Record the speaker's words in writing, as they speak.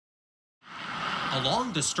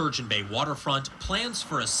Along the Sturgeon Bay waterfront, plans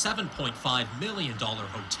for a $7.5 million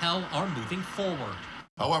hotel are moving forward.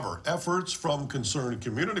 However, efforts from concerned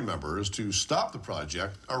community members to stop the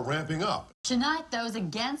project are ramping up. Tonight, those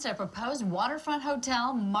against a proposed waterfront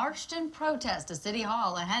hotel marched in protest to City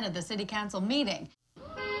Hall ahead of the City Council meeting.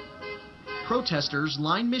 Protesters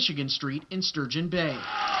lined Michigan Street in Sturgeon Bay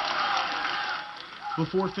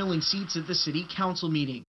before filling seats at the City Council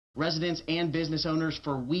meeting. Residents and business owners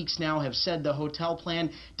for weeks now have said the hotel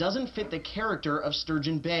plan doesn't fit the character of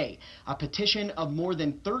Sturgeon Bay. A petition of more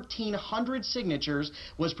than 1,300 signatures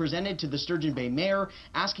was presented to the Sturgeon Bay mayor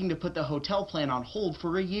asking to put the hotel plan on hold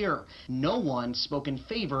for a year. No one spoke in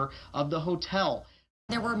favor of the hotel.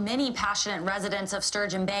 There were many passionate residents of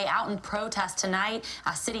Sturgeon Bay out in protest tonight.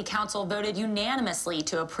 City Council voted unanimously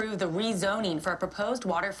to approve the rezoning for a proposed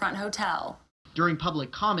waterfront hotel. During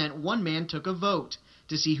public comment, one man took a vote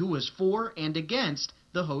to see who was for and against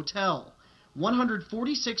the hotel.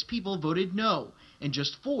 146 people voted no, and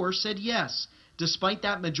just 4 said yes. Despite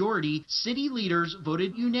that majority, city leaders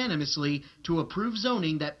voted unanimously to approve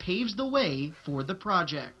zoning that paves the way for the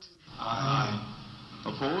project. Aye.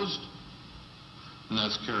 Opposed? And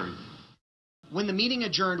that's carried. When the meeting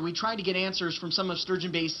adjourned, we tried to get answers from some of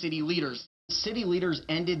Sturgeon Bay's city leaders. City leaders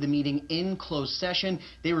ended the meeting in closed session.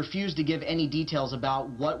 They refused to give any details about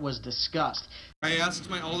what was discussed. I asked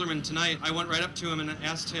my alderman tonight, I went right up to him and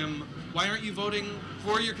asked him, why aren't you voting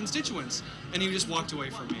for your constituents? And he just walked away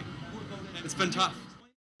from me. It's been tough.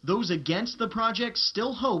 Those against the project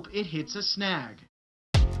still hope it hits a snag.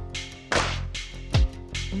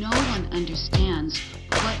 No one understands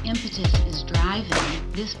what impetus is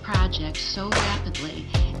driving this project so rapidly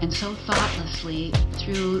and so thoughtlessly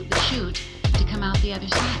through the chute to come out the other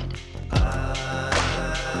side.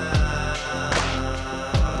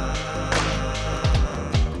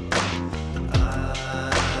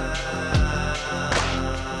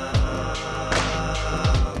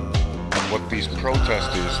 What these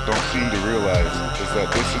protesters don't seem to realize is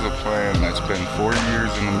that this is a plan that's been 4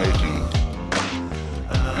 years in the making,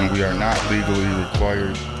 and we are not legally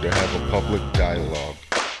required to have a public dialogue.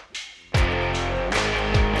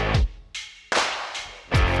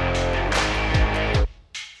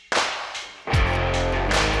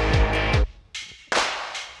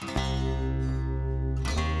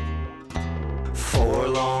 4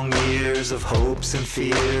 long years of hopes and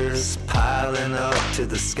fears piling up to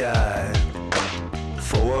the sky.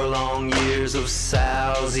 4 long years of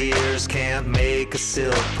sow's ears can't make a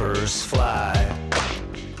silk purse fly.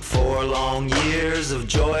 4 long years of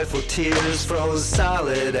joyful tears froze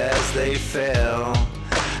solid as they fell.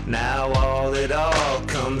 Now all it all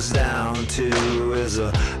comes down to is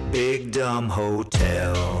a big dumb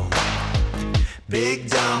hotel. Big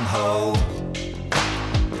dumb ho.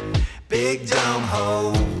 Big dumb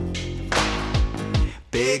ho.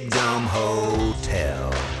 Big dumb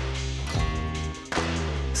hotel.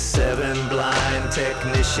 7 blind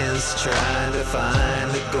technicians trying to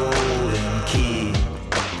find the golden key.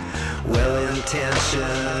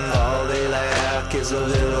 Well-intentioned, all they lack is a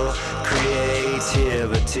little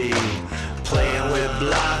creativity. Playing with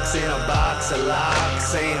blocks in a box of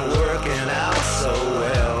locks ain't working out so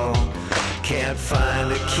well. Can't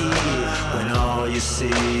find a key when all you see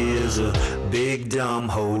is a big dumb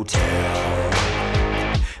hotel.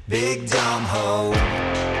 Big dumb ho.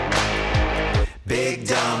 Big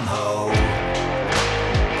dumb ho.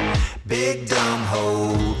 Big dumb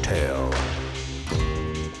hotel.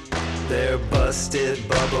 Their busted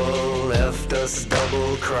bubble left us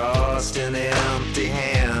double-crossed and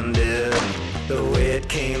empty-handed. The way it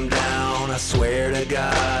came down, I swear to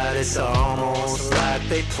God, it's almost like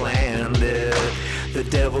they planned it. The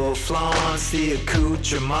devil flaunts the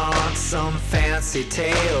accoutrement, some fancy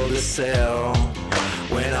tale to sell,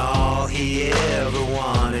 when all he ever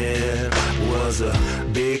wanted was a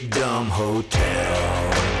big dumb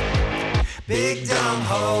hotel. Big dumb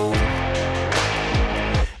ho.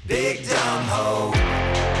 Big dumb ho.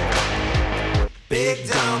 Big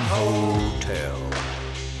dumb hotel.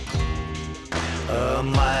 A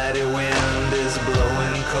mighty wind is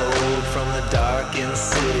blowing cold from the dark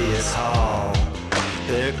insidious hall.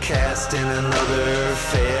 They're casting another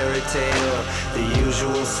fairy tale. The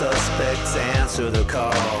usual suspects answer the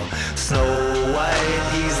call. Snow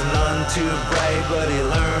White, he's none too bright, but he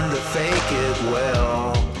learned to fake it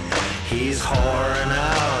well. He's whoring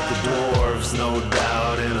out the dwarves, no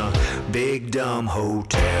doubt, in a big dumb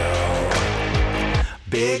hotel.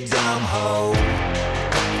 Big dumb ho.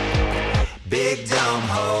 Big dumb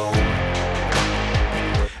ho.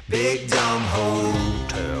 Big dumb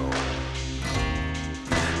hotel.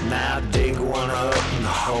 Now dig one up and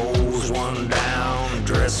hose one down.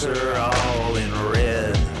 Dress lips are all in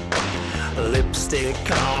red. Lipstick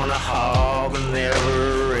on a hog and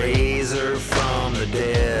never raise her from the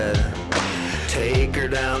dead. Take her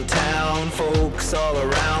downtown, folks all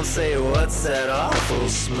around say, what's that awful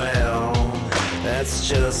smell? That's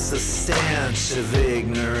just the stench of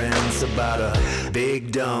ignorance about a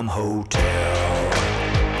big dumb hotel.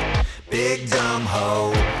 Big dumb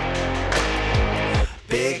hoe.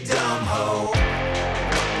 Big dumb hoe.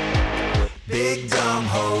 Big dumb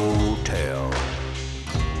hotel.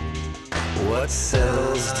 What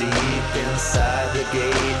settles deep inside the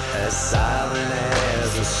gate, as silent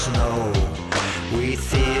as the snow? We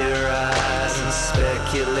theorize and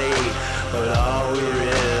speculate, but all we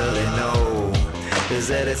really know is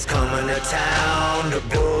that it's coming to town to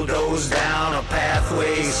bulldoze down a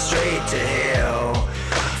pathway straight to hell.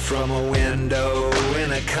 From a window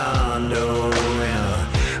in a condo in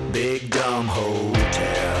a big dumb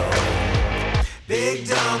hotel. Big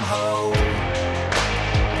dumb hoe.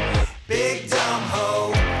 Big dumb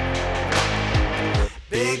hoe.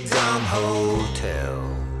 Big dumb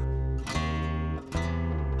hotel.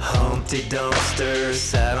 Humpty Dumpster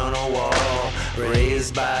sat on a wall,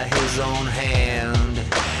 raised by his own hand,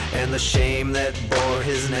 and the shame that bore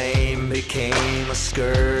his name became a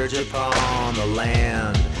scourge upon the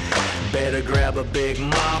land. Better grab a big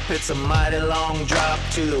mop, it's a mighty long drop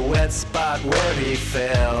to the wet spot where he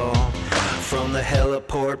fell. From the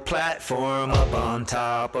heliport platform up on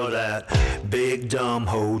top of that big dumb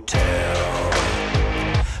hotel.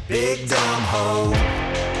 Big dumb hoe.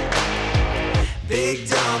 Big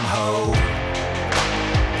dumb hoe.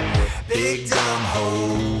 Big dumb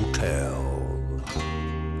hotel.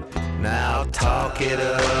 Now talk it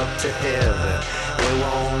up to heaven, it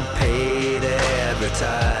won't pay to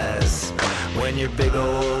advertise when your big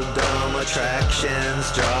old dumb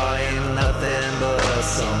attractions drawing nothing but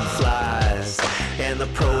some flies. And the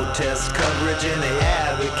protest coverage in the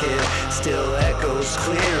Advocate still echoes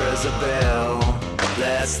clear as a bell.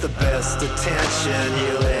 That's the best attention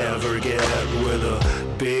you'll ever get with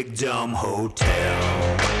a big dumb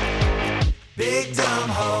hotel. Big dumb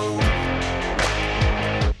hoe.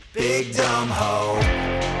 Big dumb hoe.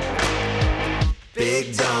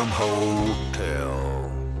 Big dumb hotel.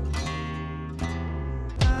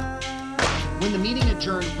 When the meeting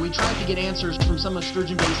adjourned, we tried to get answers from some of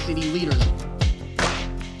Sturgeon Bay city leaders.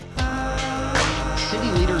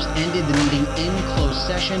 City leaders ended the meeting in closed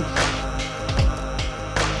session.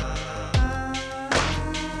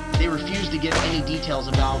 They refused to give any details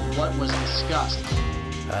about what was discussed.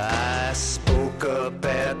 I spoke up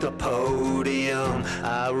at the podium,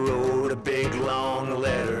 I wrote a big long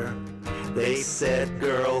letter. They said,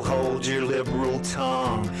 girl, hold your liberal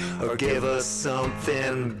tongue, or give us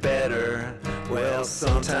something better. Well,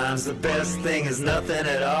 sometimes the best thing is nothing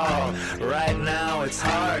at all. Right now it's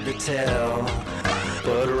hard to tell,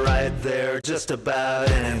 but right there, just about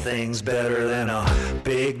anything's better than a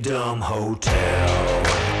big dumb hotel.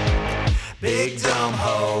 Big dumb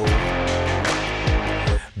hoe.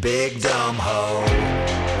 Big dumb hoe.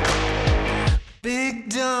 Big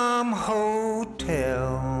dumb hoe.